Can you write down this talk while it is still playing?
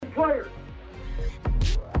fired.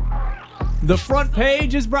 The front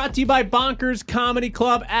page is brought to you by Bonkers Comedy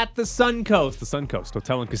Club at the Suncoast. The Suncoast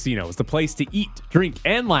Hotel and Casino is the place to eat, drink,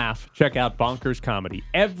 and laugh. Check out Bonkers Comedy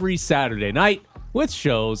every Saturday night with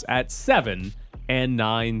shows at 7 and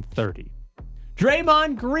 9:30.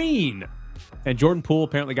 Draymond Green and Jordan Poole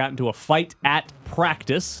apparently got into a fight at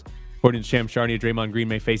practice. According to Sham Charania, Draymond Green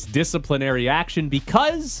may face disciplinary action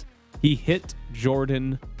because he hit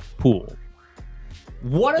Jordan Poole.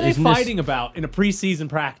 What are they fighting about in a preseason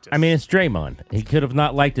practice? I mean, it's Draymond. He could have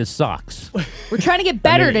not liked his socks. We're trying to get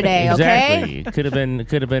better today, exactly. okay? It could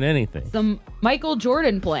have been anything. The Michael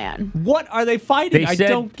Jordan plan. What are they fighting? I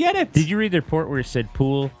don't get it. Did you read the report where it said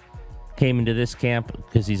Poole came into this camp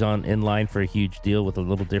because he's in line for a huge deal with a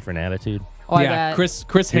little different attitude? Oh, yeah,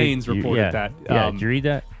 Chris Haynes reported that. Did you read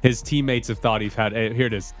that? His teammates have thought he's had, here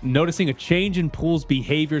it is, noticing a change in Poole's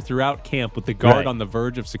behavior throughout camp with the guard on the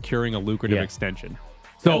verge of securing a lucrative extension.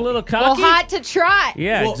 So a little cocky. Well, hot to try.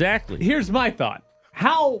 Yeah, exactly. Here's my thought.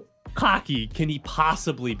 How cocky can he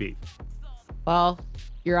possibly be? Well,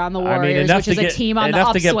 you're on the Warriors, which is a team on the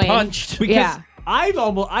upswing. Enough to get punched. Because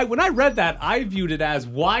when I read that, I viewed it as,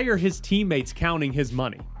 why are his teammates counting his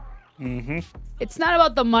money? Mm-hmm. It's not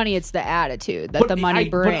about the money, it's the attitude that the money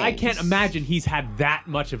brings. But I can't imagine he's had that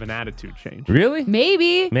much of an attitude change. Really?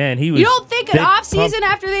 Maybe. Man, he was. You don't think an off season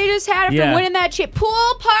after they just had after winning that chip? Pool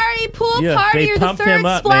party, you're the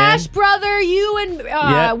third Splash brother, you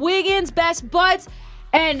and Wiggins, best buds,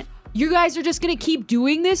 and you guys are just going to keep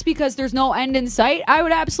doing this because there's no end in sight? I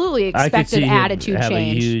would absolutely expect an attitude have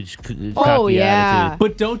change. A huge attitude.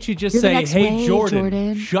 But don't you just say, hey,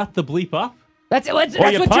 Jordan, shut the bleep up? That's what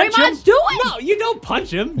Draymond's doing. No, you don't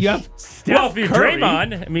punch him. You have Steph Well, if you're Curry.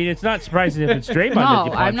 Draymond, I mean, it's not surprising if it's Draymond that you No,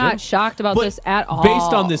 punch I'm not him. shocked about this at all.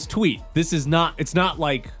 Based on this tweet, it's not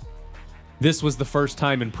like this was the first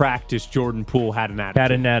time in practice Jordan Poole had an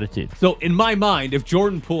attitude. So in my mind, if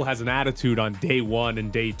Jordan Poole has an attitude on day 1 and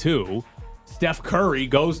day 2, Steph Curry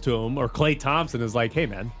goes to him or Klay Thompson is like, hey,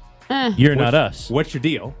 man. You're not us. What's your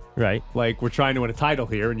deal? Right. Like, we're trying to win a title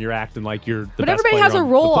here, and you're acting like you're the But best everybody player has a on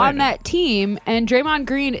role the on planet. that team, and Draymond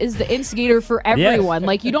Green is the instigator for everyone.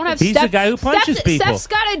 Like, you don't have He's Steph. the guy who punches people. Steph's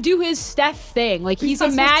got to do his Steph thing. Like, he's a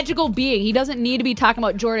magical being. He doesn't need to be talking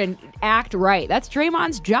about Jordan. Act right. That's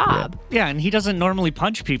Draymond's job. Yeah, and he doesn't normally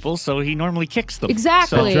punch people, so he normally kicks them.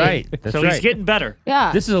 Exactly. That's right. He's getting better.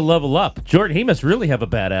 Yeah. This is a level up. Jordan, he must really have a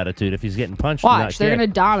bad attitude if he's getting punched. Watch, they're going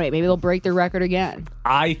to dominate. Maybe they'll break their record again.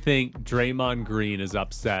 I think Draymond Green is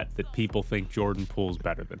upset that people think Jordan Poole's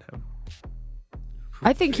better than him.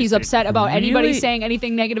 I think he's upset about anybody saying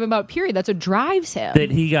anything negative about Period. That's what drives him. That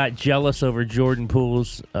he got jealous over Jordan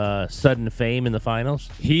Poole's sudden fame in the finals.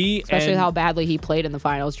 Especially how badly he played in the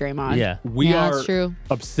finals, Draymond. Yeah. We are that's true.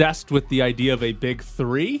 obsessed with the idea of a big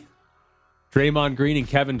three. Draymond Green and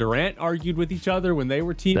Kevin Durant argued with each other when they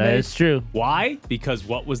were teammates. That is true. Why? Because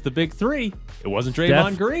what was the big three? It wasn't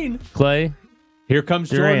Draymond Green. Klay. Here comes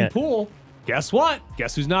Durant. Jordan Poole. Guess what?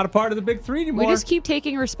 Guess who's not a part of the big three anymore? We just keep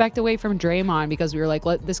taking respect away from Draymond because we were like,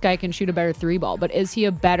 this guy can shoot a better 3-ball. But is he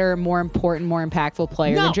a better, more important, more impactful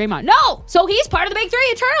player than Draymond? No! So he's part of the big three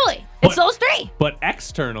eternally. It's those three. But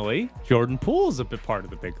externally, Jordan Poole's a bit part of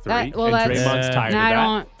the big three. And Draymond's tired of that.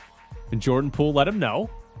 Don't. And Jordan Poole let him know.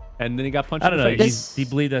 And then he got punched I don't in know. the face. Do you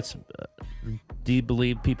believe that's? Do you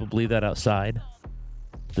believe people believe that outside?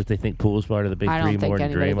 That they think Poole's part of the big I three don't think more than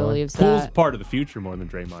anybody Draymond? believes Poole's that. part of the future more than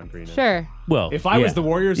Draymond Green is. Sure. Well, If I was the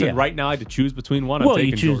Warriors and right now I had to choose between one, I'm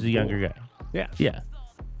taking you choose Jordan the younger Poole. guy. Yeah. Yeah.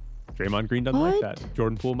 Draymond Green doesn't like that.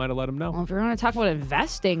 Jordan Poole might have let him know. Well, if we're going to talk about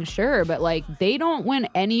investing, sure. But, like, they don't win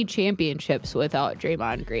any championships without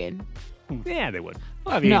Draymond Green. Yeah, they would.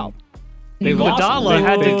 Well, I mean, No. They lost.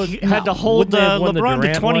 Iguodala had to hold Wouldn't they have won the LeBron to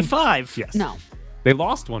Durant 25. Yes. No. They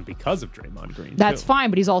lost one because of Draymond Green. That's too. fine,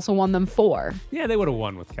 but he's also won them 4. Yeah, they would have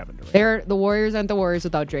won with Kevin Durant. The Warriors aren't the Warriors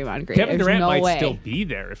without Draymond Green. Kevin There's Durant no might way. still be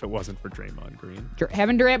there if it wasn't for Draymond Green.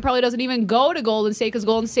 Kevin Durant probably doesn't even go to Golden State because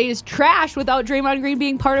Golden State is trash without Draymond Green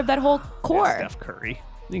being part of that whole core. Yeah, Steph Curry.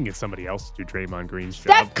 You can get somebody else to do Draymond Green's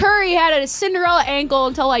Steph job. Curry had a Cinderella ankle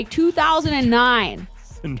until like 2009.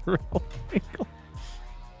 Cinderella ankle.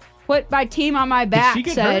 Put my team on my back, she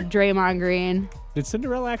get said hurt? Draymond Green. Did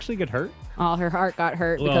Cinderella actually get hurt? Oh, her heart got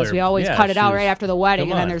hurt Well, because we always yeah, cut it she out was- right after the wedding,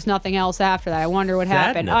 come and then on. there's nothing else after that. I wonder what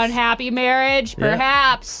happened. Sadness. Unhappy marriage, Yeah.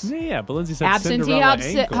 perhaps. Yeah, but Lindsay said Absentee Cinderella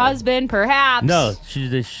ankle. husband, perhaps. No,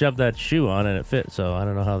 they shoved that shoe on and it fit. So I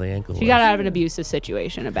don't know how the ankle. She got out of an abusive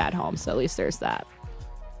situation, a bad home, so at least there's that.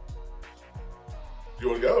 You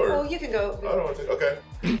want to go? Or? Oh, you can go. I don't want to.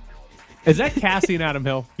 Okay. Is that Cassie and Adam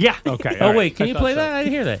Hill? Yeah. Okay. Oh all wait, right. can I you thought play so. that? I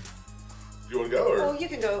didn't hear that. You want to go? Or? Oh, you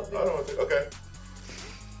can go. I don't want to. Okay.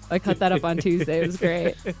 I cut that up on Tuesday. It was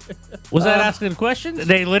great. Was that asking questions?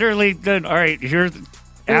 They literally did, all right,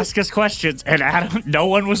 ask us questions, and Adam, no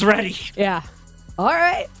one was ready. Yeah. All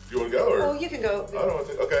right. You want to go? Or? Oh, you can go. I don't want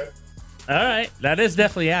to. Okay. All right. That is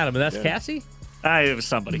definitely Adam. And that's Cassie? It was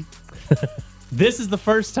somebody. This is the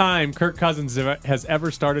first time Kirk Cousins has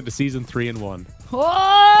ever started a season 3-1. Whoa,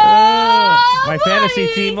 my fantasy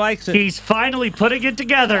team likes it. He's finally putting it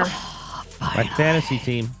together. My fantasy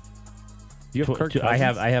team. You have Kirk Cousins?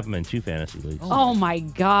 I have him in 2 fantasy leagues. Oh my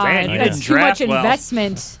God. Man, you That's didn't too much draft well.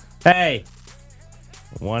 investment. Hey.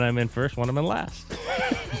 One I'm in first, one I'm in last.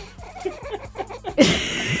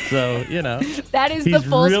 So, That is the he's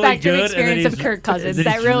full really spectrum good, experience and of then Kirk Cousins. and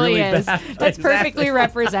then That he's really really is. bad. That's Exactly. perfectly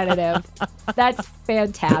representative. That's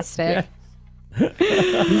fantastic. He's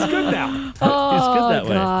good now. Oh, It's good that way.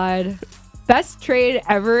 God. Best trade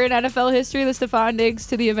ever in NFL history, the Stephon Diggs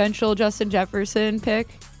to the eventual Justin Jefferson pick,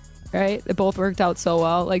 right? It both worked out so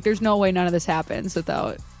well. Like, there's no way none of this happens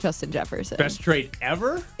without Justin Jefferson. Best trade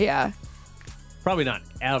ever? Yeah. Probably not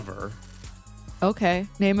ever. Okay.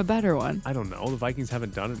 Name a better one. I don't know. The Vikings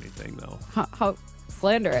haven't done anything, though. How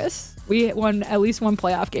slanderous. We won at least one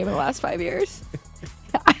playoff game in the last 5 years.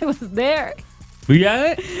 I was there. We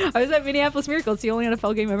got it? I was at Minneapolis Miracle. It's the only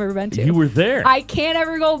NFL game I've ever been to. You were there. I can't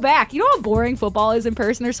ever go back. You know how boring football is in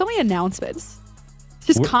person? There's so many announcements. It's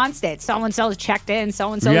just constant. So-and-so's checked in.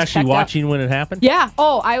 So-and-so's Were you checked actually out. watching when it happened? Yeah.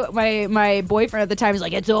 Oh, my boyfriend at the time was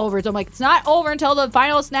like, it's over. So I'm like, it's not over until the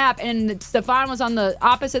final snap. And Stephon was on the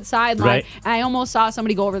opposite sideline. Right. And I almost saw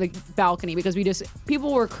somebody go over the balcony because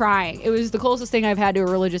people were crying. It was the closest thing I've had to a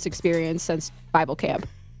religious experience since Bible camp. It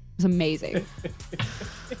was amazing.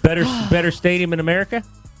 Better stadium in America?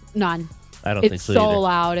 None. I don't It's think so so either.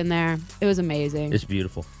 loud in there. It was amazing. It's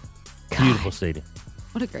beautiful. Beautiful stadium.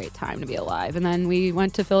 What a great time to be alive. And then we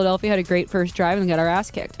went to Philadelphia, had a great first drive, and got our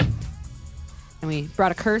ass kicked. And we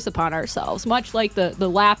brought a curse upon ourselves. Much like the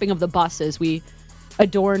lapping of the buses, we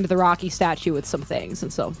adorned the Rocky statue with some things,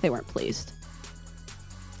 and so they weren't pleased.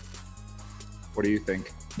 What do you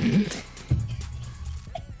think?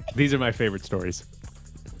 These are my favorite stories.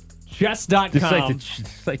 Chess.com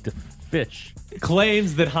It's like the fish.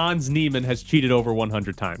 claims that Hans Niemann has cheated over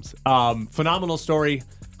 100 times. Phenomenal story.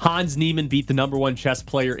 Hans Niemann beat the number 1 chess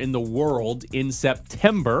player in the world in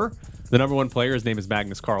September. The number 1 player, his name is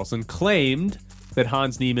Magnus Carlsen, claimed that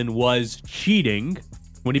Hans Niemann was cheating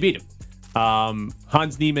when he beat him.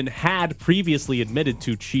 Hans Niemann had previously admitted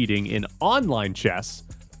to cheating in online chess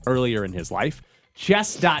earlier in his life.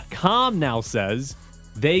 Chess.com now says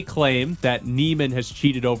they claim that Niemann has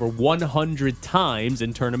cheated over 100 times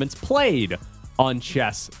in tournaments played on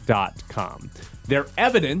chess.com. Their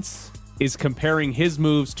evidence is comparing his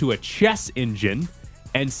moves to a chess engine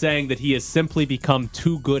and saying that he has simply become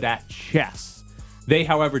too good at chess. They,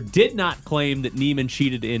 however, did not claim that Niemann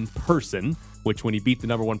cheated in person, which when he beat the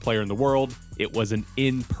number 1 player in the world, it was an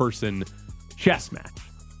in-person chess match.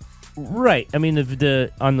 Right. I mean,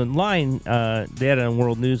 the on the line, they had it on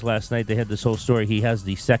World News last night. They had this whole story. He has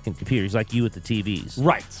the second computer. He's like you with the TVs.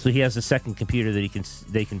 Right. So he has the second computer that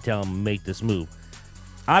they can tell him make this move.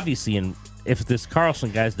 Obviously, if this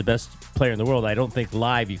Carlsen guy's the best player in the world, I don't think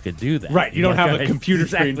live you could do that. Right. You don't have a computer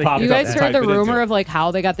screen pop up. You guys and heard type the it rumor into. of like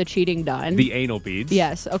how they got the cheating done? The anal beads.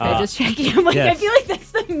 Yes. Okay, just checking. I'm like, Yes. I feel like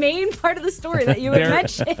that's the main part of the story that you had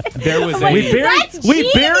mentioned. There was I'm like, We buried that's the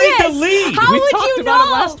genius! lead. How We would talked you about it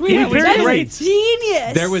know? last week. Yeah, It was that's great.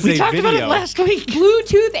 Genius. There was We a talked video. about it last week.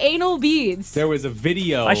 Bluetooth anal beads. There was a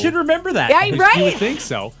video. I should remember that. Yeah, You right. would think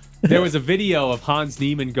so. There was a video of Hans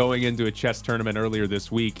Niemann going into a chess tournament earlier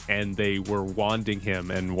this week, and they were wanding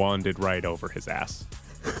him and wanded right over his ass.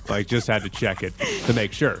 Like, just had to check it to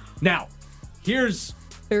make sure. Now, here's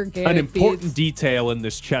an important detail in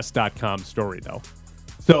this chess.com story, though.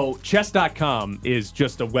 So, chess.com is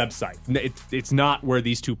just a website. It's not where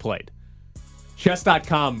these two played.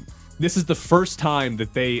 Chess.com, this is the first time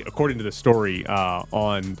that they, according to the story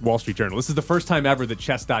on Wall Street Journal, this is the first time ever that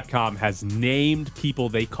chess.com has named people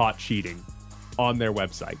they caught cheating on their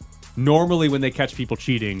website. Normally, when they catch people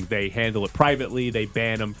cheating, they handle it privately. They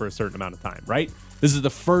ban them for a certain amount of time, right? This is the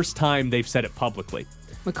first time they've said it publicly.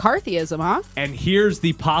 McCarthyism, huh? And here's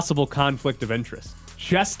the possible conflict of interest.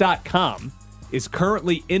 Chess.com is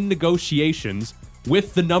currently in negotiations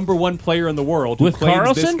with the number 1 player in the world who With claims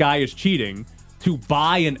Carlsen? this guy is cheating to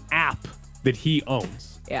buy an app that he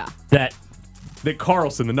owns. Yeah. That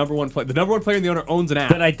Carlsen, the number 1 player, and the owner owns an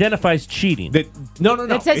app. identifies cheating. No.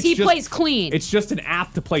 That says It's he just- plays clean. It's just an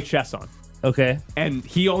app to play chess on. Okay. And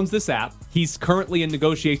he owns this app. He's currently in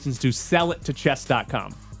negotiations to sell it to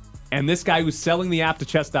chess.com. And this guy who's selling the app to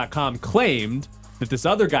chess.com claimed that this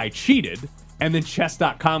other guy cheated And then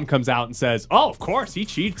chess.com comes out and says, oh, of course, he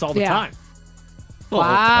cheats all the time.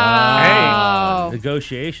 Wow. Hey.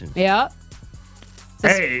 Negotiations. Yep.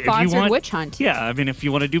 Hey, sponsored if you want, witch hunt. Yeah, I mean, if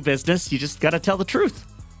you want to do business, you just got to tell the truth.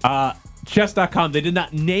 Chess.com, they did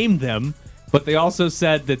not name them, but they also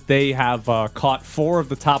said that they have caught 4 of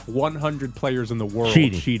the top 100 players in the world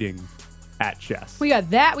cheating at chess. We got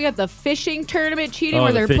that. We got the fishing tournament cheating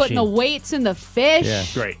where the they're putting the weights in the fish. Yeah.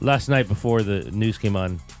 Great. Last night before the news came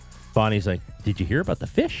on, Bonnie's like, did you hear about the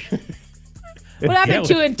fish? What happened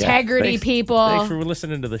to integrity, people? Thanks for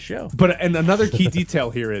listening to the show. And another key detail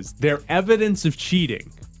here is their evidence of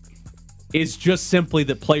cheating is just simply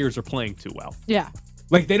that players are playing too well. Yeah.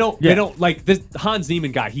 Like they don't like this Hans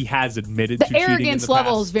Niemann guy. He has admitted to cheating in the arrogance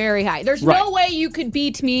level past. is very high. There's no way you could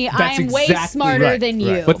beat me. I am way smarter than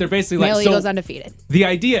you. But they're basically Male Eagle's undefeated. The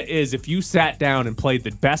idea is if you sat down and played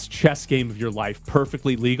the best chess game of your life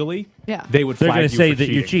perfectly legally, they would They're flag going you to say for that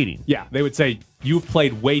cheating. you're cheating. Yeah, they would say you've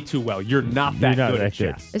played way too well. You're not that good at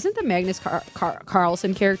chess. Isn't the Magnus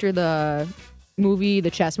Carlsen character the movie, the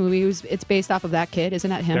chess movie? It's based off of that kid. Isn't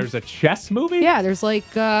that him? There's a chess movie? Yeah, there's like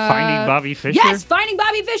Finding Bobby Fischer. Yes, Finding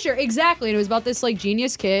Bobby Fischer. Exactly. And it was about this like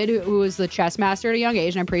genius kid who was the chess master at a young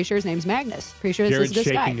age, and I'm pretty sure his name's Magnus. Pretty sure Jared's this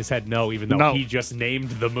shaking guy. his head no, even though he just named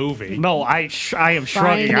the movie. No, I am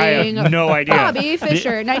shrugging. I have no idea. Bobby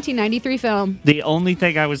Fischer, 1993 film. The only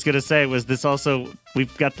thing I was going to say was this also,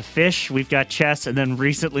 we've got the fish, we've got chess, and then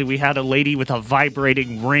recently we had a lady with a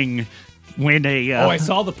vibrating ring win a I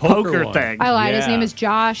saw the poker thing. I lied. His name is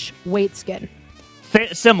Josh Waitskin.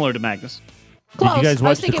 Similar to Magnus. Close. Did you guys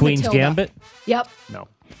watch The Queen's Matilda. Gambit? Yep. No.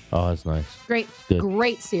 Oh, that's nice. Great. Good.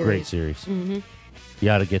 Great series. Great series. Mm-hmm. You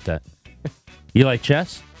ought to get that. You like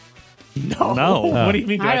chess? No. What do you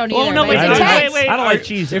mean? I don't Oh, either. no, but wait, it's wait, intense. wait, I don't like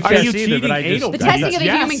cheese. if Are you're you cheating either, but I anal, just, The testing of the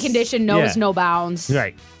Yes. human condition knows Yeah. no bounds.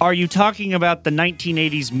 Right. Are you talking about the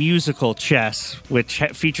 1980s musical Chess, which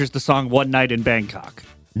features the song One Night in Bangkok?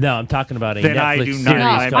 No, I'm talking about a Then Netflix I do series not. No,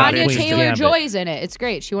 I'm called not Anya Queen's interested. Taylor Gambit. Joy's in it. It's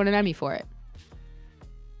great. She won an Emmy for it.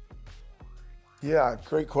 Yeah,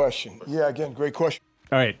 great question. Yeah, again, great question.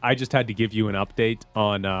 All right, I just had to give you an update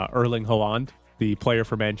on Erling Haaland, the player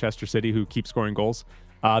for Manchester City who keeps scoring goals.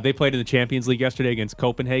 They played in the Champions League yesterday against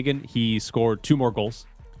Copenhagen. He scored 2 more goals.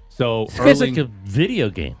 So It's like a video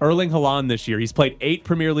game. Erling Haaland this year, he's played 8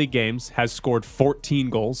 Premier League games, has scored 14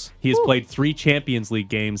 goals. He has played 3 Champions League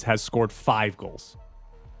games, has scored 5 goals.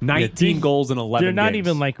 19 goals in 11 They're not games.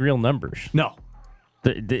 even like real numbers. No.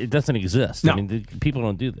 It doesn't exist. No. I mean, people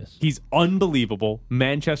don't do this. He's unbelievable.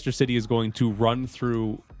 Manchester City is going to run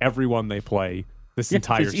through everyone they play this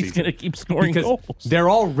entire season. He's going to keep scoring because goals. they're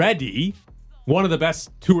already one of the best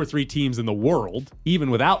 2 or 3 teams in the world, even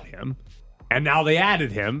without him. And now they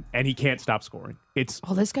added him, and he can't stop scoring. It's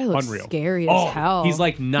this guy looks unreal. scary as hell. He's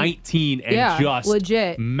like 19 and just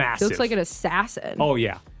legit massive. He looks like an assassin. Oh,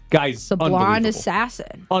 yeah. Guys, the blonde unbelievable.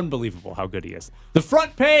 assassin. Unbelievable how good he is. The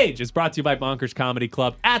front page is brought to you by Bonkers Comedy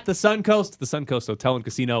Club at the Suncoast. The Suncoast Hotel and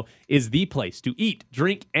Casino is the place to eat,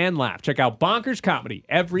 drink, and laugh. Check out Bonkers Comedy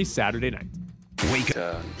every Saturday night. Week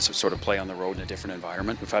sort of play on the road in a different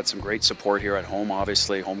environment. We've had some great support here at home,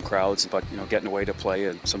 obviously, home crowds, but getting away to play,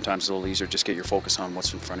 and sometimes a little easier. Just get your focus on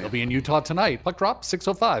what's in front of you. They'll be in Utah tonight. Puck drop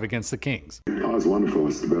 6:05 against the Kings. Oh, it's wonderful.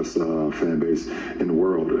 It's the best fan base in the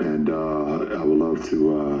world, and I would love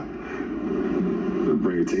to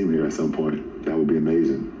bring a team here at some point. That would be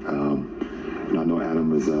amazing. And I know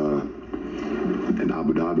Adam is in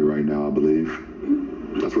Abu Dhabi right now, I believe.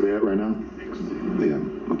 That's where they're at right now. Yeah,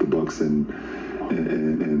 with the Bucks in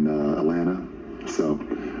Atlanta. So,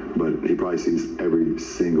 but he probably sees every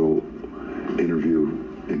single interview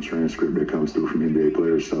and transcript that comes through from NBA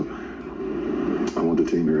players. So, I want the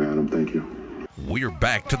team here, Adam. Thank you. We're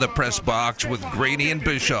back to the press box with Grady and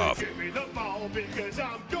Bischoff.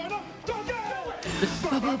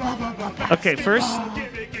 Okay, first,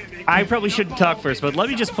 I probably shouldn't talk first, but let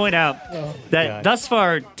me just point out that thus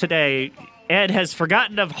far today, Ed has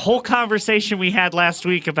forgotten a whole conversation we had last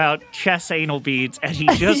week about chess anal beads, and he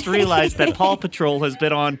just realized that Paw Patrol has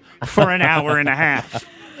been on for an hour and a half.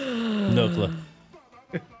 No clue.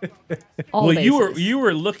 All you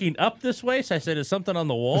were looking up this way, so I said, "Is something on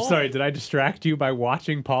the wall?" I'm sorry, did I distract you by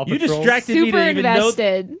watching Paw Patrol? You distracted me Super to even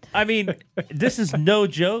invested. know. I mean, this is no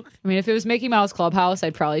joke. I mean, if it was Mickey Mouse Clubhouse,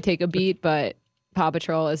 I'd probably take a beat, but Paw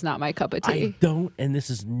Patrol is not my cup of tea. I don't, and this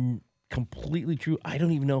is completely true. I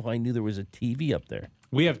don't even know if I knew there was a TV up there.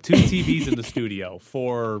 We have 2 TVs in the studio.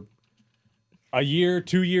 For a year,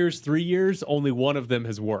 2 years, 3 years, only one of them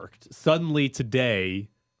has worked. Suddenly today,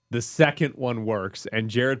 the second one works, and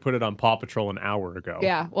Jared put it on Paw Patrol an hour ago.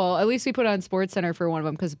 Yeah, well, at least we put on Sports Center for one of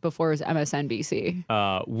them because before it was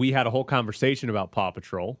MSNBC. We had a whole conversation about Paw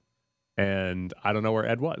Patrol, and I don't know where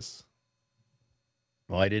Ed was.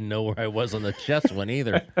 Well, I didn't know where I was on the chess one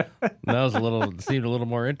either. That seemed a little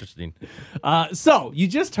more interesting. So you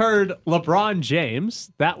just heard LeBron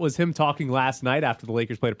James. That was him talking last night after the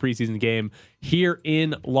Lakers played a preseason game here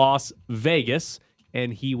in Las Vegas.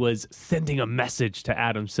 And he was sending a message to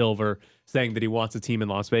Adam Silver saying that he wants a team in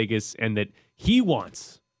Las Vegas and that he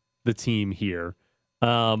wants the team here.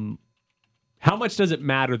 How much does it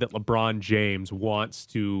matter that LeBron James wants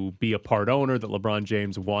to be a part owner, that LeBron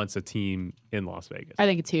James wants a team in Las Vegas? I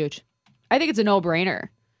think it's huge. I think it's a no-brainer.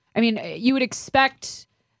 I mean, you would expect,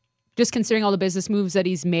 just considering all the business moves that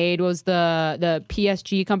he's made, was the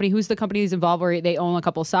PSG company. Who's the company he's involved where they own a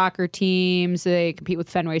couple soccer teams, they compete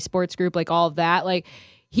with Fenway Sports Group, like all of that. Like,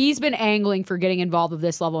 he's been angling for getting involved with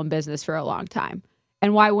this level in business for a long time.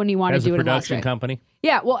 And why wouldn't he want to do it in Las Vegas? As a production company?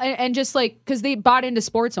 Yeah, well, and just like, because they bought into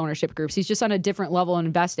sports ownership groups. He's just on a different level in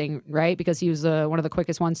investing, right? Because he was one of the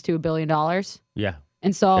quickest ones to $1 billion. Yeah.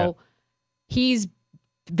 And so he's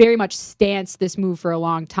very much stanced this move for a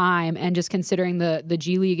long time. And just considering the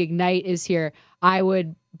G League Ignite is here, I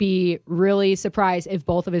would be really surprised if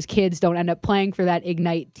both of his kids don't end up playing for that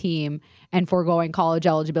Ignite team and foregoing college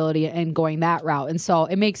eligibility and going that route. And so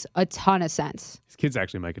it makes a ton of sense. His kids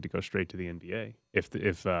actually might get to go straight to the NBA if the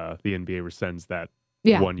NBA rescinds that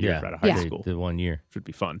 1 year out of high school. The 1 year. Should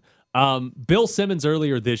be fun. Bill Simmons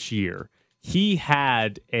earlier this year, he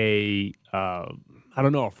had a, I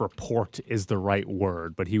don't know if report is the right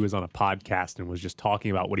word, but he was on a podcast and was just talking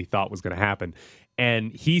about what he thought was going to happen.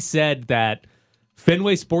 And he said that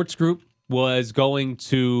Fenway Sports Group was going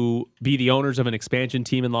to be the owners of an expansion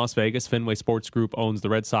team in Las Vegas. Fenway Sports Group owns the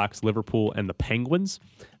Red Sox, Liverpool, and the Penguins.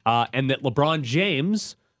 And that LeBron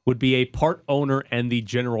James would be a part owner and the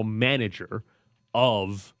general manager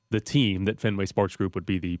of the team that Fenway Sports Group would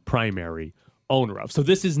be the primary owner of. So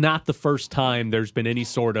this is not the first time there's been any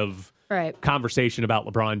sort of conversation about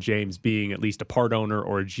LeBron James being at least a part owner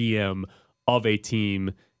or a GM of a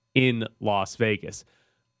team in Las Vegas.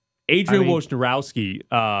 Adrian Wojnarowski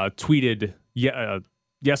tweeted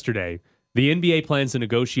yesterday, the NBA plans to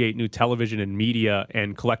negotiate new television and media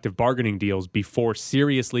and collective bargaining deals before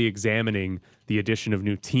seriously examining the addition of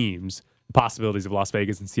new teams. The possibilities of Las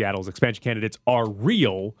Vegas and Seattle's expansion candidates are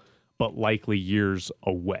real, but likely years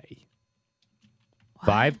away.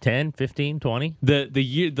 5, 10, 15, 20?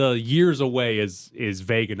 The years away is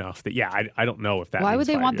vague enough that, I don't know if that Why means would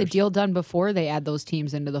they 5 want years. the deal done before they add those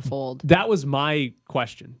teams into the fold? That was my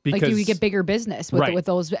question. Because, like, do we get bigger business with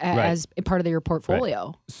those as part of your portfolio?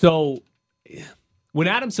 Right. So when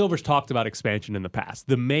Adam Silver's talked about expansion in the past,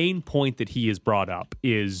 the main point that he has brought up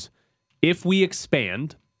is if we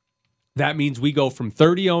expand, that means we go from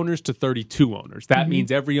 30 owners to 32 owners. That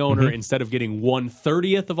means every owner, instead of getting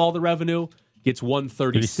 1/30th of all the revenue, gets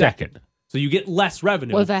 1/32nd. So you get less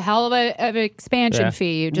revenue. With a hell of an expansion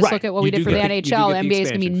fee. You just look at what we did for the NHL. The NBA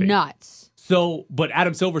is going to be nuts. So, but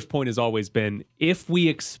Adam Silver's point has always been, if we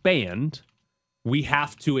expand, we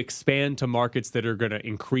have to expand to markets that are going to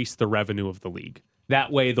increase the revenue of the league.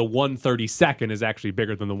 That way, the 1/32nd is actually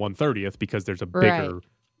bigger than the 1/30th because there's a bigger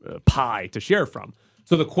pie to share from.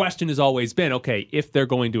 So the question has always been, okay, if they're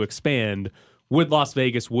going to expand, would Las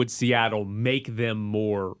Vegas, would Seattle make them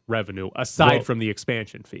more revenue aside from the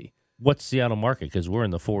expansion fee? What's Seattle market? Because we're in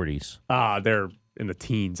the 40s. They're in the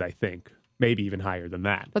teens, I think. Maybe even higher than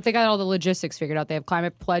that. But they got all the logistics figured out. They have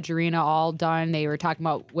Climate Pledge Arena all done. They were talking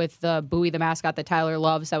about with the Bowie, the mascot that Tyler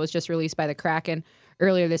loves, that was just released by the Kraken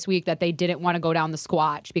earlier this week, that they didn't want to go down the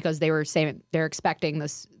Squatch because they were saying they're expecting the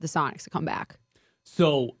Sonics to come back.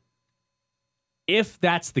 So if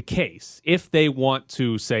that's the case, if they want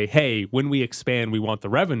to say, hey, when we expand, we want the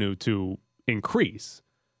revenue to increase,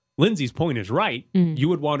 Lindsay's point is right. You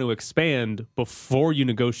would want to expand before you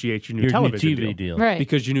negotiate your new television TV deal. Right.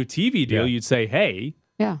 Because your new TV deal, you'd say, hey,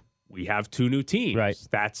 we have 2 new teams. Right.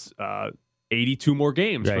 That's 82 more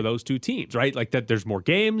games for those 2 teams, right? Like that there's more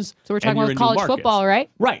games. So we're talking about college football,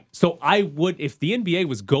 right? Right. So I would, if the NBA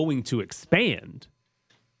was going to expand,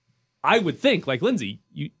 I would think, like Lindsay,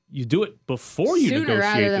 you do it before you Sooner negotiate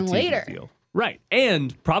rather than the TV later. deal. Right.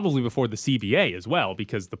 And probably before the CBA as well,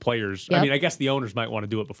 because the players, I mean, I guess the owners might want to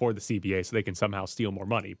do it before the CBA so they can somehow steal more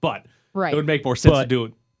money. But it would make more sense to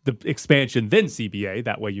do the expansion than CBA.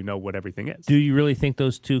 That way you know what everything is. Do you really think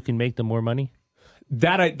those 2 can make them more money?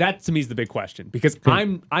 That to me is the big question, because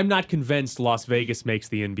I'm not convinced Las Vegas makes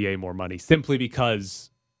the NBA more money simply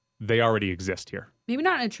because they already exist here. Maybe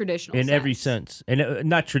not in a traditional sense. In every sense. And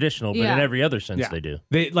not traditional, but in every other sense they do.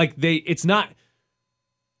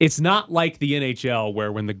 It's not like the NHL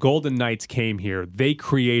where when the Golden Knights came here, they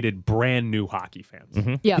created brand new hockey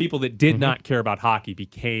fans. People that did not care about hockey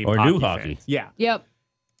became or hockey new hockey. fans. Yeah. Yep.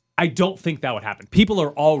 I don't think that would happen. People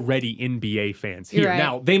are already NBA fans here. Right.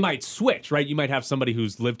 Now, they might switch, right? You might have somebody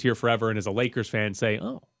who's lived here forever and is a Lakers fan say,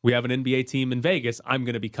 oh, we have an NBA team in Vegas. I'm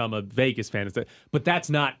going to become a Vegas fan. But that's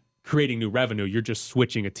not creating new revenue. You're just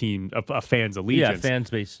switching a fan's allegiance. Yeah, fan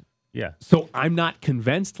base. Yeah. So I'm not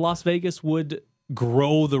convinced Las Vegas would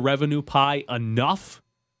grow the revenue pie enough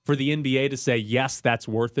for the NBA to say, yes, that's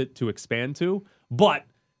worth it to expand to. But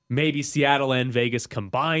maybe Seattle and Vegas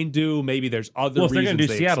combined do. Maybe there's other reasons. Well, if they're going to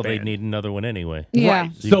do Seattle, expand. they'd need another one anyway. Yeah.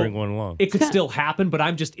 Right. So you bring one along. It could still happen, but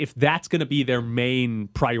if that's going to be their main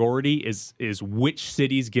priority is which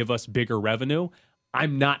cities give us bigger revenue,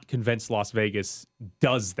 I'm not convinced Las Vegas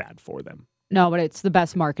does that for them. No, but it's the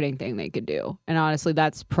best marketing thing they could do. And honestly,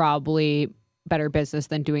 that's probably better business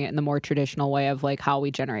than doing it in the more traditional way of like how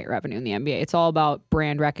we generate revenue in the NBA. It's all about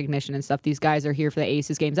brand recognition and stuff. These guys are here for the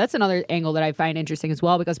Aces games. That's another angle that I find interesting as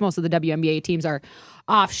well, because most of the WNBA teams are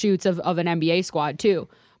offshoots of an NBA squad too.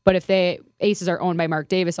 But if Aces are owned by Mark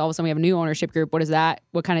Davis, all of a sudden we have a new ownership group.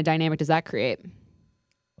 What kind of dynamic does that create?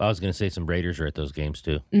 I was going to say some Raiders are at those games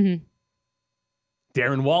too. Mm-hmm.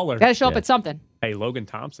 Darren Waller. Got to show up at something. Hey, Logan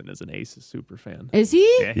Thompson is an Aces super fan. Is he?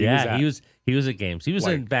 Yeah, he was at games. He was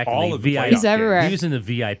like in back all in the of the VIP. He's everywhere. He was in the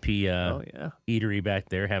VIP yeah. eatery back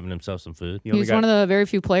there, having himself some food. He was one of the very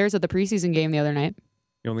few players at the preseason game the other night.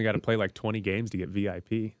 You only got to play like 20 games to get VIP.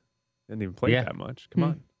 Didn't even play that much. Come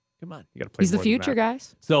on. You got to play. He's the more than future, that.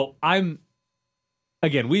 guys. So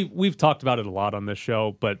again, we've talked about it a lot on this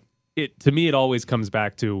show, but to me it always comes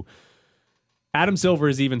back to Adam Silver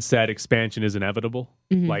has even said expansion is inevitable.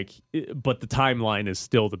 Mm-hmm. But the timeline is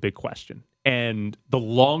still the big question. And the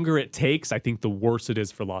longer it takes, I think the worse it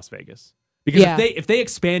is for Las Vegas. Because if they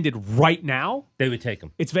expanded right now, they would take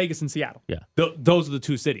them. It's Vegas and Seattle. Yeah. Those are the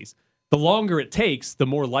two cities. The longer it takes, the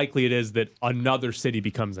more likely it is that another city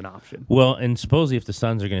becomes an option. Well, and supposedly if the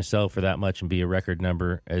Suns are going to sell for that much and be a record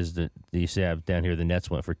number, as you say down here, the Nets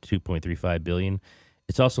went for $2.35 billion.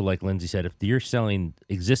 It's also like Lindsay said, if you're selling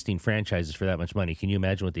existing franchises for that much money, can you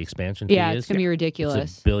imagine what the expansion fee is? Yeah, it's going to be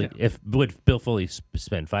ridiculous. $1 billion. Would Bill Foley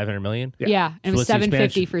spend $500 million? Yeah, and it was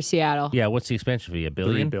 $750 for Seattle. Yeah, what's the expansion fee? $1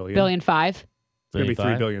 billion? $3 billion. $1.5 billion. It's going to be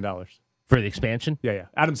 $3 billion. For the expansion? Yeah.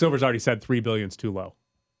 Adam Silver's already said $3 billion is too low.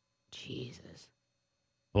 Jesus.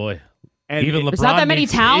 Boy. And even there's not that many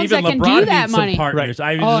towns that can do that money. Partners.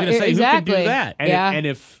 Right. I was going to say, exactly. who can do that? And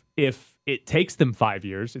if it takes them 5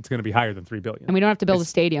 years, it's going to be higher than $3 billion. And we don't have to build a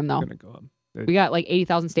stadium, though. Go up. We got like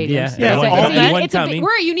 80,000 stadiums. Yeah.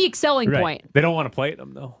 We're a unique selling point. They don't want to play at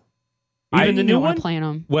them, though. Even the new one? Play in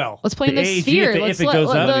them. Well, let's play in the sphere. If it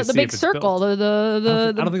goes up, the big circle,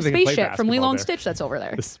 the spaceship from Lilo and there. Stitch that's over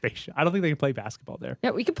there. The spaceship. I don't think they can play basketball there.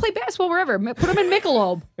 Yeah, we can play basketball wherever. Put them in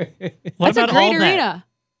Michelob. What That's a about great AllNet? arena.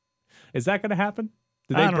 Is that going to happen?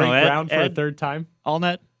 Did I they don't break know. ground for a third time?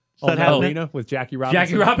 AllNet? AllNet Arena with Jackie Robinson.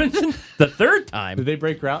 Jackie Robinson? The third time. Did they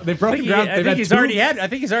break ground? They broke ground. I think he's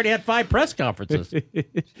already had 5 press conferences.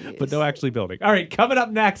 But no actually building. All right, coming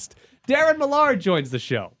up next, Darren Millard joins the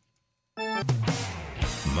show.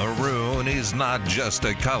 Maroon is not just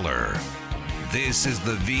a color. This is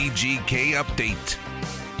the VGK Update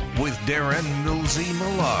with Darren Millsy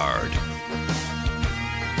Millard.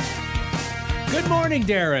 Good morning,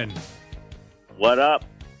 Darren. What up?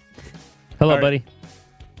 Hello, buddy.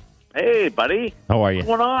 Hey, buddy. How are you? What's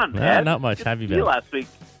going on, man? Not much. How have you been? Last week.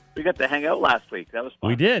 We got to hang out last week. That was fun.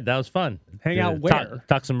 We did. That was fun. Hang out where?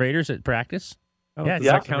 Talk some Raiders at practice. Oh, does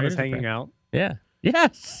that count as hanging out? Yeah.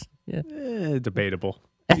 Yes. Yeah. Debatable.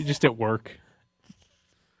 You're just at work.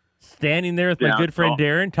 Standing there with my good friend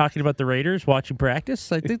Darren, talking about the Raiders, watching practice.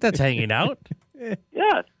 I think that's hanging out.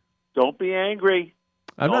 Yeah. Don't be angry.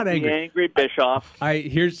 I'm not angry. Don't be angry, Bischoff.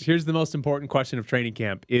 Here's the most important question of training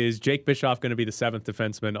camp. Is Jake Bischoff going to be the 7th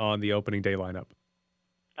defenseman on the opening day lineup?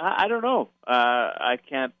 I don't know. I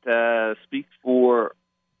can't speak for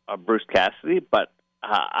Bruce Cassidy, but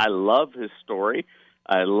I love his story.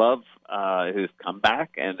 I love his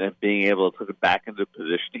comeback and being able to put it back into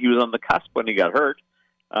position. He was on the cusp when he got hurt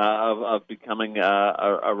of becoming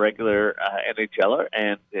a regular NHLer,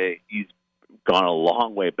 and he's gone a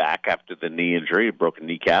long way back after the knee injury, a broken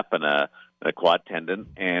kneecap and a quad tendon,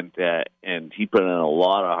 and he put in a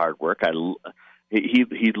lot of hard work.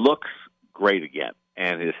 He looks great again,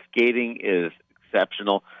 and his skating is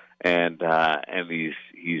exceptional, and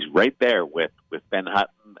he's right there with Ben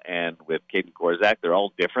Hutton and with Caden Korczak. They're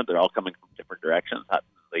all different. They're all coming from different directions.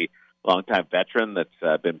 Hutton's the longtime veteran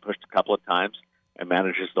that's been pushed a couple of times and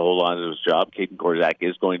manages to hold on to his job. Caden Korczak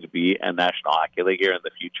is going to be a National Hockey Leaguer in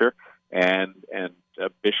the future, and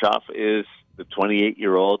Bischoff is the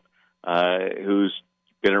 28-year-old who's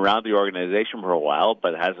been around the organization for a while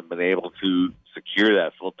but hasn't been able to secure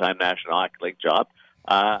that full-time National Hockey League job.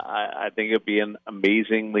 I think it'd be an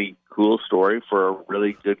amazingly cool story for a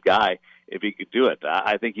really good guy if he could do it.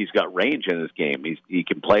 I think he's got range in his game. He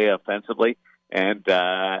can play offensively, and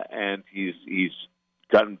he's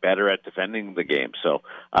gotten better at defending the game. So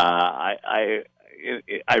I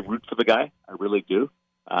root for the guy. I really do.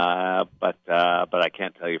 But I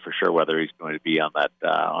can't tell you for sure whether he's going to be on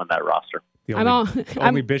that roster. The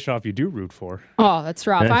only Bischoff you do root for. Oh, that's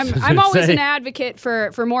rough. I'm always an advocate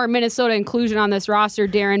for more Minnesota inclusion on this roster,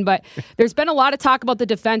 Darren, but there's been a lot of talk about the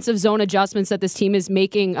defensive zone adjustments that this team is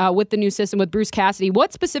making with the new system with Bruce Cassidy.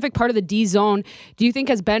 What specific part of the D zone do you think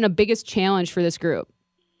has been a biggest challenge for this group?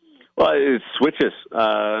 Well, it switches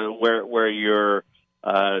where you're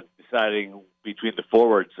deciding between the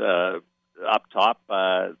forwards up top,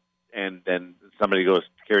 and then somebody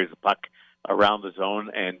carries the puck around the zone,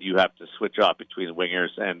 and you have to switch off between wingers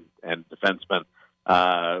and defensemen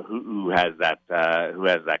who has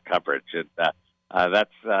that coverage. And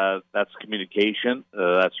that's communication.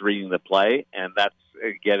 That's reading the play, and that's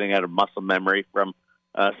getting out of muscle memory from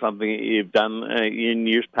something you've done in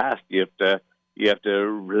years past. You have to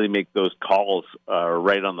really make those calls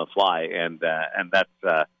right on the fly, and that's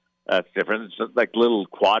different. It's like little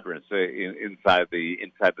quadrants inside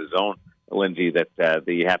the zone, Lindsay, that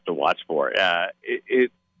you have to watch for.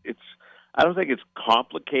 It's I don't think it's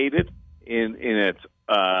complicated in its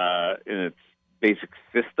basic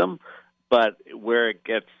system, but where it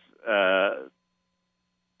gets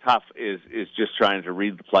tough is just trying to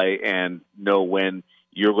read the play and know when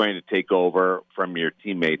you're going to take over from your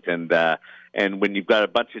teammate. And when you've got a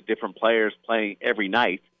bunch of different players playing every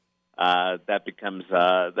night, that becomes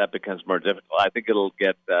more difficult. I think it'll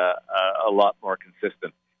get a lot more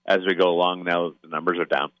consistent as we go along now that the numbers are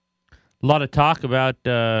down. A lot of talk about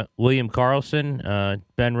William Karlsson.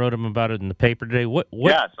 Ben wrote him about it in the paper today. What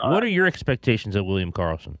are your expectations of William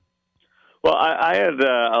Karlsson? Well, I had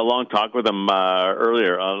a long talk with him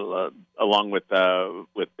earlier, along with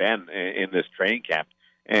Ben in this training camp,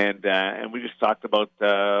 and we just talked about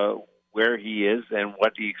where he is and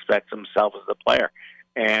what he expects himself as a player.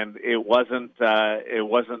 And it wasn't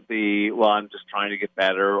the, well, I'm just trying to get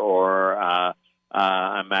better, or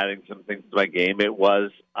I'm adding some things to my game. It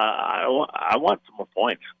was I want some more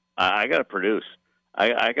points. I got to produce.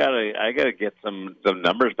 I gotta get some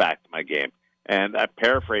numbers back to my game. And I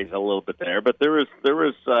paraphrase a little bit there, but there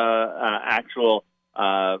was actual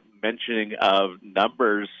mentioning of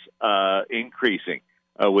numbers increasing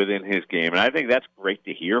within his game, and I think that's great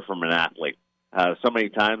to hear from an athlete. So many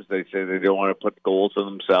times they say they don't want to put goals on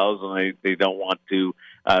themselves, and they don't want to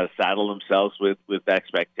saddle themselves with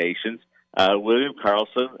expectations. William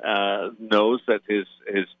Karlsson knows that his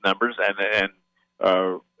numbers and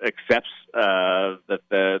accepts that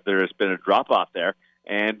there has been a drop off there,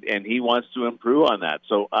 and he wants to improve on that.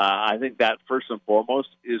 So I think that first and foremost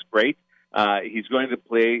is great. He's going to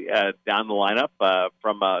play down the lineup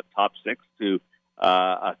from a top six to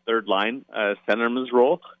a third line centerman's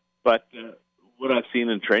role, but what I've seen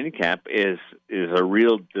in training camp is a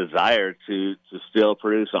real desire to still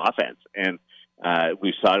produce offense, and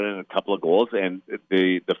we saw it in a couple of goals. And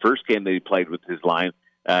the first game that he played with his line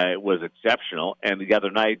was exceptional, and the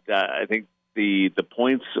other night I think the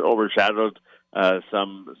points overshadowed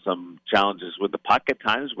some challenges with the puck at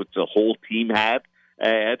times, which the whole team had.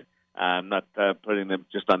 Ed, I'm not putting them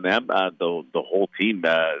just on them. The whole team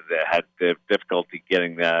had difficulty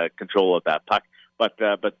getting control of that puck. But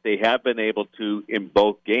they have been able to, in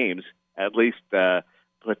both games, at least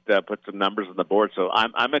put some numbers on the board. So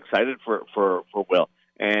I'm excited for Will,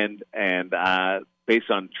 and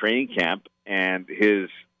based on training camp and his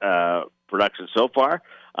production so far,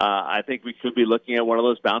 I think we could be looking at one of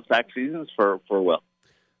those bounce back seasons for Will.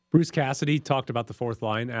 Bruce Cassidy talked about the fourth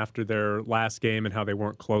line after their last game and how they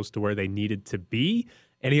weren't close to where they needed to be.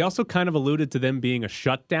 And he also kind of alluded to them being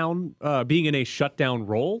being in a shutdown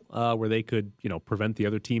role where they could, prevent the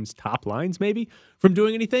other team's top lines maybe from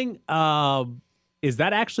doing anything. Is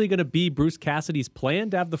that actually going to be Bruce Cassidy's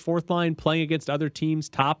plan, to have the fourth line playing against other teams'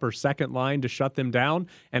 top or second line to shut them down?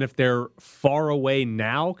 And if they're far away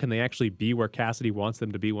now, can they actually be where Cassidy wants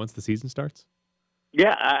them to be once the season starts?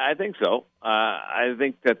 Yeah, I think so. I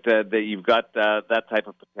think that you've got that type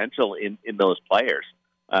of potential in those players.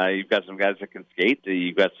 You've got some guys that can skate.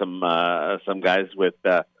 You've got some guys with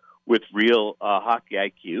real hockey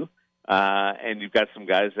IQ, and you've got some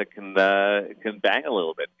guys that can bang a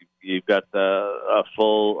little bit. You've got a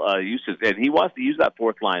full usage, and he wants to use that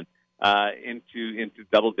fourth line into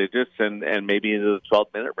double digits and maybe into the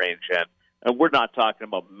 12-minute range. And we're not talking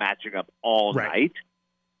about matching up all night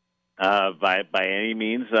by any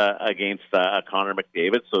means against Connor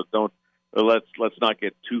McDavid. So let's not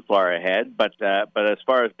get too far ahead. But as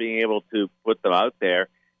far as being able to put them out there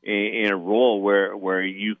in a role where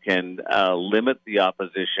you can limit the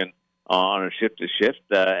opposition on a shift to shift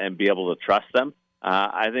and be able to trust them,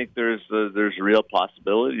 I think there's a real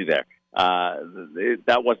possibility there.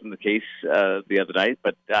 That wasn't the case the other night,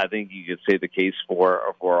 but I think you could say the case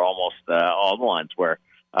for almost all the lines where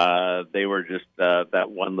they were just that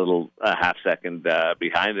one little half second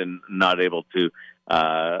behind and not able to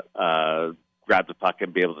grab the puck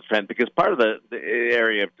and be able to defend. Because part of the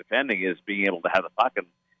area of defending is being able to have the puck, and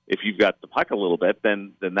if you've got the puck a little bit,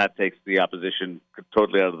 then that takes the opposition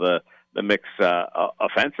totally out of the mix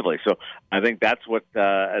offensively. So I think that's what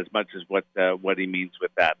as much as what he means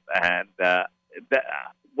with that. And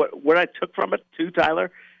what I took from it too,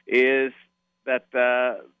 Tyler, is that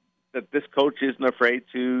this coach isn't afraid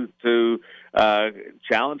to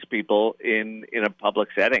challenge people in a public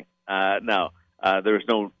setting. Now, there's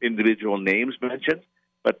no individual names mentioned,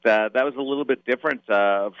 but that was a little bit different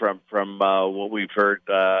from what we've heard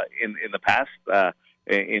in the past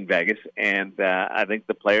in Vegas, and I think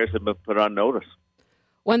the players have been put on notice.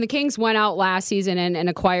 When the Kings went out last season and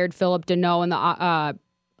acquired Phillip Danault in the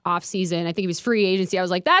offseason, I think he was free agency, I was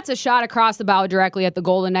like, that's a shot across the bow directly at the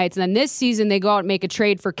Golden Knights. And then this season, they go out and make a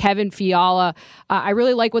trade for Kevin Fiala. I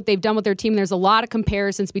really like what they've done with their team. There's a lot of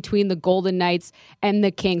comparisons between the Golden Knights and the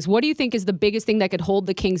Kings. What do you think is the biggest thing that could hold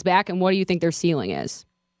the Kings back, and what do you think their ceiling is?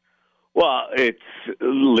 Well, it's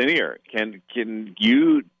linear. Can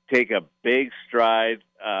you take a big stride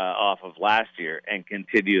off of last year and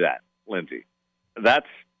continue that, Lindsay? That's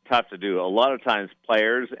tough to do. A lot of times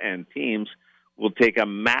players and teams will take a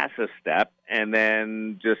massive step and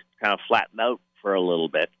then just kind of flatten out for a little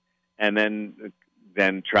bit and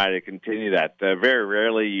then try to continue that. Very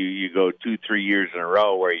rarely you go 2-3 years in a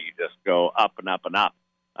row where you just go up and up and up.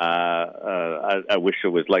 I wish it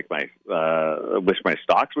was like I wish my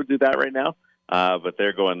stocks would do that right now, but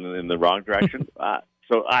they're going in the wrong direction.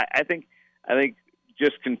 So I think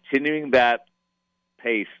just continuing that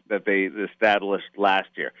pace that they established last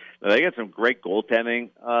year. Now, they got some great goaltending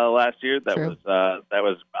last year. That was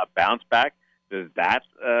a bounce back. Does that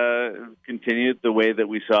continue the way that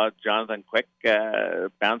we saw Jonathan Quick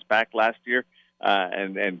bounce back last year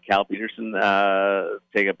and Cal Peterson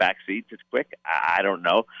take a back seat to Quick? I don't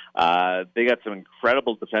know. They got some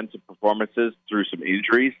incredible defensive performances through some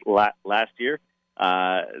injuries last year.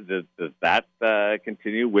 Does that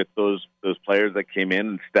continue with those players that came in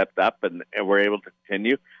and stepped up and were able to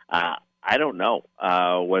continue? I don't know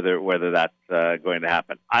whether that's going to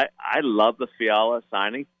happen. I love the Fiala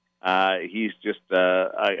signing. He's just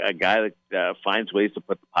a guy that finds ways to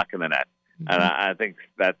put the puck in the net, and I think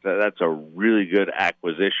that's a really good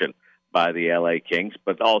acquisition by the LA Kings.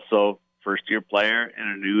 But also, first-year player in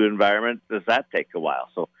a new environment, does that take a while?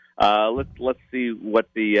 So. Let's see what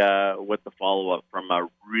the follow-up from a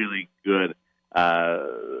really good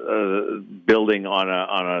building on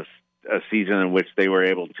a season in which they were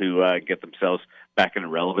able to get themselves back into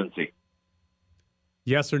relevancy.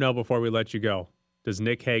 Yes or no before we let you go? Does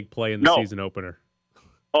Nick Hague play in the season opener?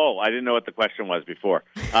 Oh, I didn't know what the question was before.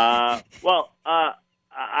 I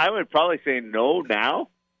would probably say no now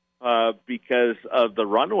because of the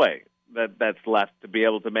runway that's left to be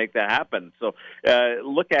able to make that happen. So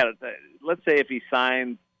look at it. Let's say if he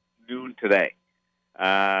signed noon today,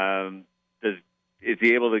 is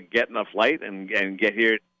he able to get in a flight and get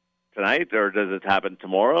here tonight, or does it happen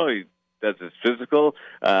tomorrow? He does his physical,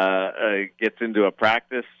 gets into a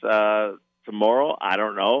practice tomorrow. I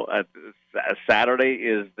don't know. Saturday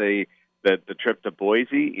is the trip to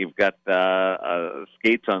Boise. You've got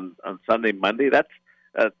skates on Sunday, Monday. That's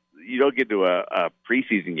you don't get to a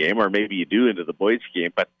preseason game, or maybe you do into the Boise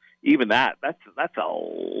game, but even that's a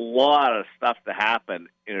lot of stuff to happen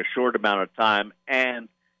in a short amount of time, and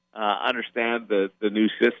understand the new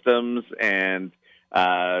systems and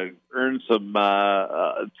earn some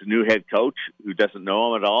to new head coach who doesn't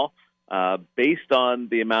know him at all. Based on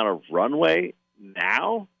the amount of runway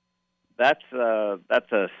now, that's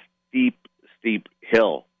a steep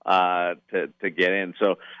hill to get in.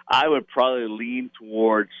 So I would probably lean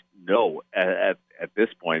towards no at this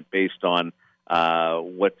point, based on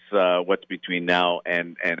what's between now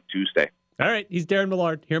and Tuesday. All right, he's Darren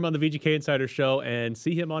Millard. Hear him on the VGK Insider Show and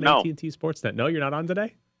see him on AT&T Sportsnet. No, you're not on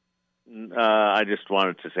today? I just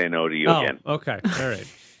wanted to say no to you again. Okay, all right.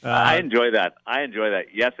 I enjoy that.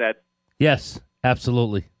 Yes, Ed. Yes,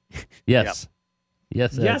 absolutely. Yes.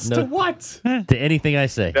 Yep. Yes to what? To anything I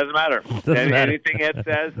say. Doesn't matter. Anything Ed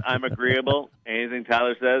says, I'm agreeable. Anything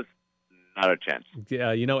Tyler says, not a chance.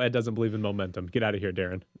 Yeah, Ed doesn't believe in momentum. Get out of here,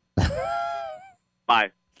 Darren.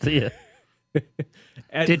 Bye. See ya.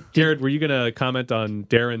 Jared, were you going to comment on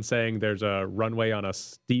Darren saying there's a runway on a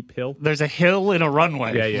steep hill? There's a hill in a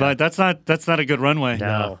runway, but that's not a good runway.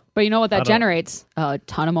 No. But you know what that generates? A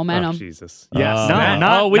ton of momentum. Oh, Jesus. Yes.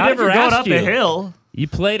 We never going asked up you. the hill. You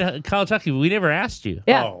played college hockey. We never asked you.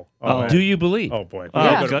 Yeah. Oh, do you believe? Oh, boy.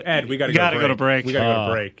 Yeah. We got to go to break. We got to go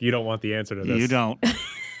to break. You don't want the answer to this. You don't.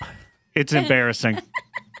 It's embarrassing.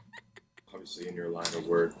 Obviously, in your line of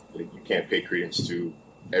work, you can't pay credence to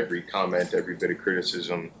every comment, every bit of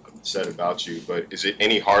criticism said about you, but is it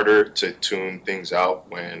any harder to tune things out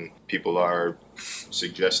when people are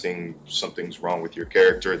suggesting something's wrong with your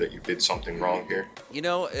character, that you did something wrong here?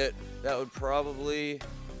 That would probably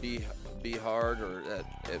be hard, or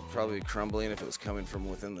it'd probably be crumbling if it was coming from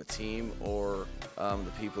within the team or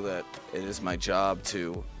the people that it is my job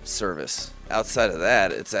to service. Outside of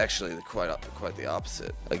that, it's actually quite the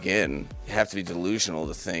opposite. Again, you have to be delusional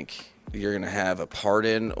to think you're going to have a part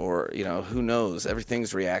in, or, who knows?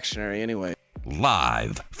 Everything's reactionary anyway.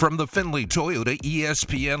 Live from the Findlay Toyota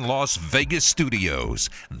ESPN Las Vegas studios,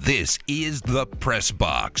 this is the Press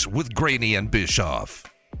Box with Graney and Bischoff.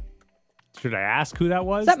 Should I ask who that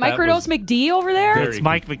was? Is that Microdose McD over there? It's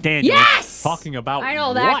Mike McDaniel. Yes! Talking about I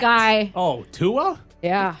know that guy. Oh, Tua?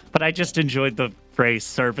 Yeah. But I just enjoyed the phrase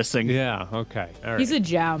servicing. Yeah, okay. All right. He's a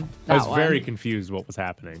gem. I was very confused what was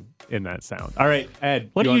happening in that sound. All right, Ed.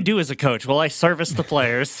 What do you do as a coach? Well, I service the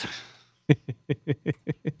players.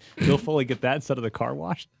 You'll fully get that instead of the car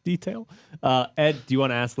wash detail. Ed, do you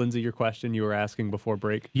want to ask Lindsay your question you were asking before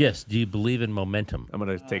break? Yes. Do you believe in momentum? I'm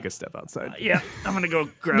going to take a step outside. Yeah, I'm going to go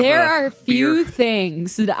grab There are few beer.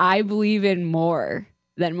 things that I believe in more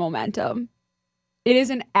than momentum. It is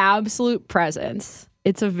an absolute presence.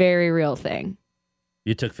 It's a very real thing.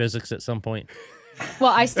 You took physics at some point?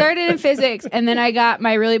 Well, I started in physics, and then I got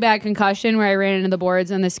my really bad concussion where I ran into the boards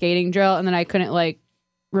in the skating drill, and then I couldn't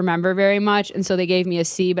remember very much, and so they gave me a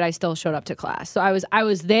C, but I still showed up to class. So I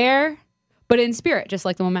was there, but in spirit, just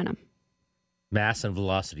like the momentum. Mass and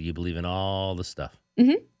velocity. You believe in all the stuff.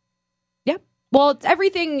 Mm-hmm. Yep. Well,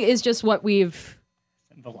 everything is just what we've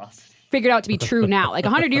figured out to be true now.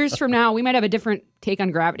 100 years from now, we might have a different take on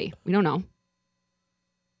gravity. We don't know.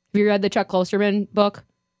 Have you read the Chuck Klosterman book,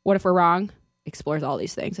 What If We're Wrong? Explores all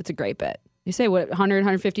these things. It's a great bit. They say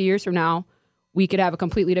 150 years from now, we could have a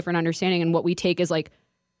completely different understanding, and what we take is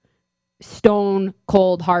stone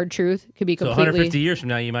cold hard truth could be completely. So 150 years from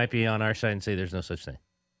now, you might be on our side and say there's no such thing.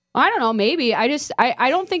 I don't know. Maybe I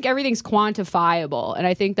don't think everything's quantifiable, and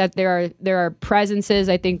I think that there are presences.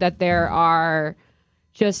 I think that there are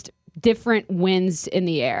just different winds in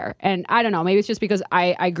the air, and I don't know. Maybe it's just because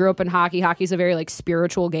I grew up in hockey. Hockey's a very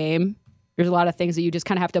spiritual game. There's a lot of things that you just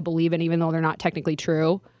kind of have to believe in, even though they're not technically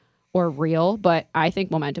true or real. But I think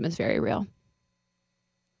momentum is very real.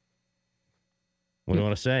 What do you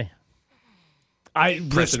want to say?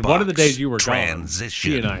 Listen, one of the days you were gone,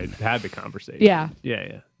 she and I had the conversation. Yeah.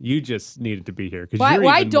 You just needed to be here.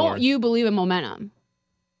 Why don't you believe in momentum?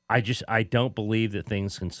 I don't believe that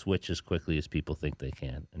things can switch as quickly as people think they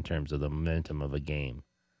can in terms of the momentum of a game.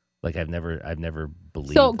 I've never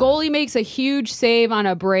believed. So goalie makes a huge save on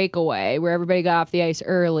a breakaway where everybody got off the ice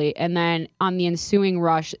early, and then on the ensuing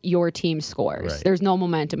rush, your team scores. Right. There's no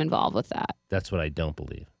momentum involved with that. That's what I don't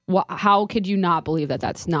believe. Well, how could you not believe that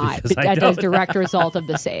that's not Because that is direct result of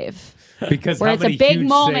the save? Because where how it's many a big huge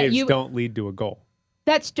moment, saves don't lead to a goal?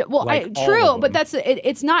 That's all true, of but them.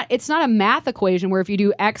 it's not a math equation where if you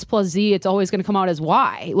do X plus Z, it's always going to come out as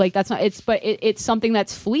Y. That's not. It's something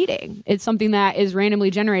that's fleeting. It's something that is randomly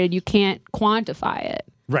generated. You can't quantify it.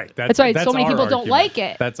 Right. That's why so many people don't like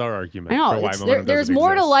it. That's our argument. I know. For why momentum There's doesn't more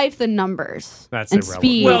to exist. life than numbers. That's and irrelevant.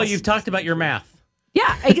 speed. Well, you've talked about your math.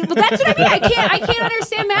 Yeah, but that's what I mean. I can't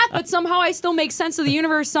understand math, but somehow I still make sense of the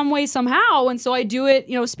universe some way, somehow, and so I do it,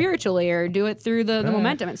 spiritually or do it through the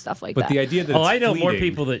momentum and stuff like that. But the idea that I know fleeting, more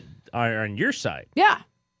people that are on your side. Yeah.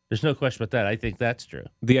 There's no question about that. I think that's true.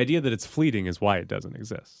 The idea that it's fleeting is why it doesn't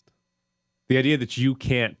exist. The idea that you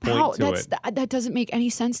can't point to it. That doesn't make any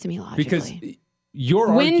sense to me logically. Because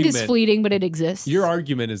your wind argument is fleeting, but it exists. Your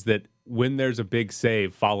argument is that when there's a big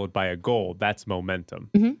save followed by a goal, that's momentum.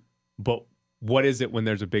 Mm-hmm. But what is it when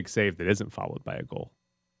there's a big save that isn't followed by a goal?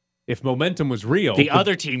 If momentum was real, the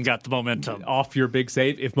other team got the momentum off your big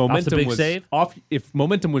save. If if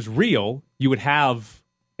momentum was real, you would have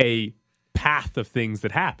a path of things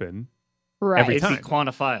that happen every time. It'd be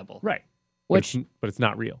quantifiable, right? But it's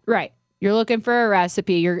not real, right? You're looking for a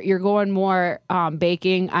recipe. You're going more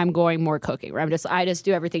baking. I'm going more cooking. Where I just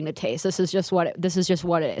do everything to taste. This is just what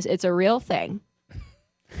it is. It's a real thing.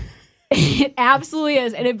 It absolutely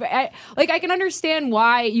is, and I can understand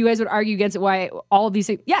why you guys would argue against it. Why all of these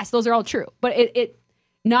things? Yes, those are all true, but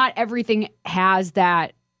not everything has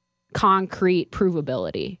that concrete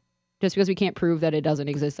provability. Just because we can't prove that it doesn't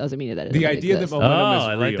exist doesn't mean that it doesn't idea exist. that momentum is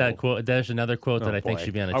I real. like that quote. There's another quote that I think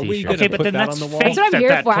should be on a T-shirt. Okay, but then that's That's what I'm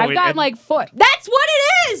here for. I've gotten like 4. That's what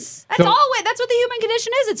it is. That's that's what the human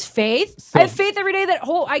condition is. It's faith. I have faith every day that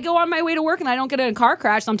I go on my way to work and I don't get in a car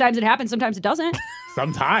crash. Sometimes it happens. Sometimes it doesn't.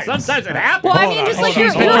 Sometimes it happens. Well, I mean, just like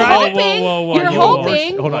you're hoping. You're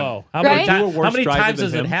hoping. Hold on. How many times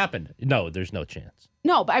has it happened? No, there's no chance.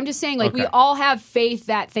 No, but I'm just saying, like, we all have faith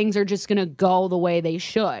that things are just going to go the way they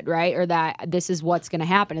should, right? Or that this is what's going to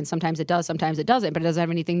happen. And sometimes it does, sometimes it doesn't. But it doesn't have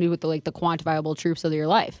anything to do with the quantifiable truths of your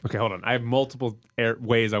life. Okay, hold on. I have multiple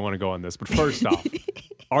ways I want to go on this. But first off,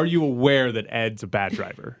 are you aware that Ed's a bad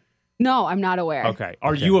driver? No, I'm not aware. Okay.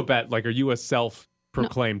 Are you a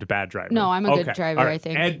self-proclaimed bad driver? No, I'm a good driver, I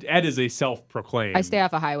think. Ed is a self-proclaimed I stay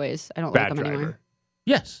off of highways. I don't like them anymore.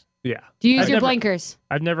 Yes. Yeah. Do you use your blinkers?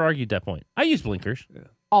 I've never argued that point. I use blinkers. Yeah.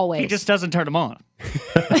 Always. He just doesn't turn them on.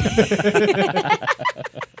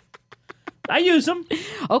 I use them.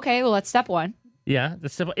 Okay, well, that's step one. Yeah,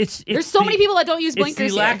 that's step one. There's so many people that don't use blinkers.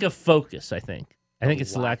 It's the lack of focus, I think.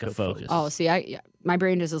 It's the lack of focus. Oh, see, my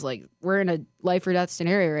brain just is like, we're in a life or death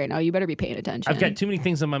scenario right now. You better be paying attention. I've got too many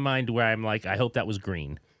things on my mind where I'm like, I hope that was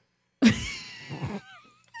green. I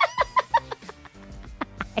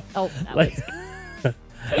hope that was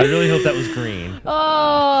I really hope that was green.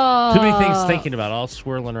 Oh. Too many things thinking about, all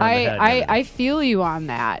swirling around the head. I feel you on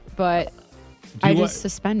that, but I just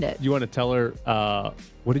suspend it. You want to tell her,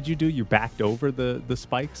 what did you do? You backed over the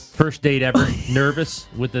spikes? First date ever. Nervous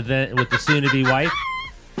with the soon-to-be wife.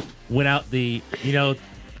 Went out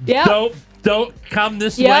don't come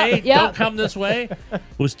this way. Don't come this way.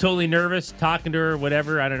 Was totally nervous, talking to her,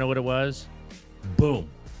 whatever. I don't know what it was. Boom.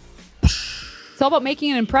 It's all about making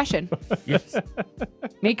an impression. Yes.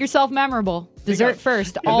 Make yourself memorable. Dessert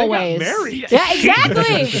first, always. They got married. Yeah,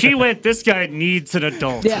 exactly. She went, this guy needs an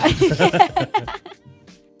adult. Yeah.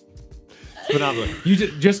 Phenomenal. You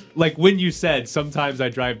just like when you said, sometimes I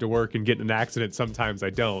drive to work and get in an accident, sometimes I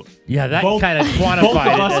don't. Yeah, that kind of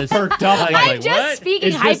quantified both of us perked up. I'm just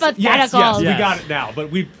speaking hypotheticals. Yes, we got it now.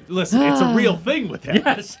 But listen, it's a real thing with him.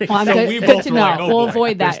 Yes. Well, I'm good to know. We'll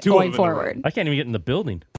avoid that going forward. I can't even get in the building.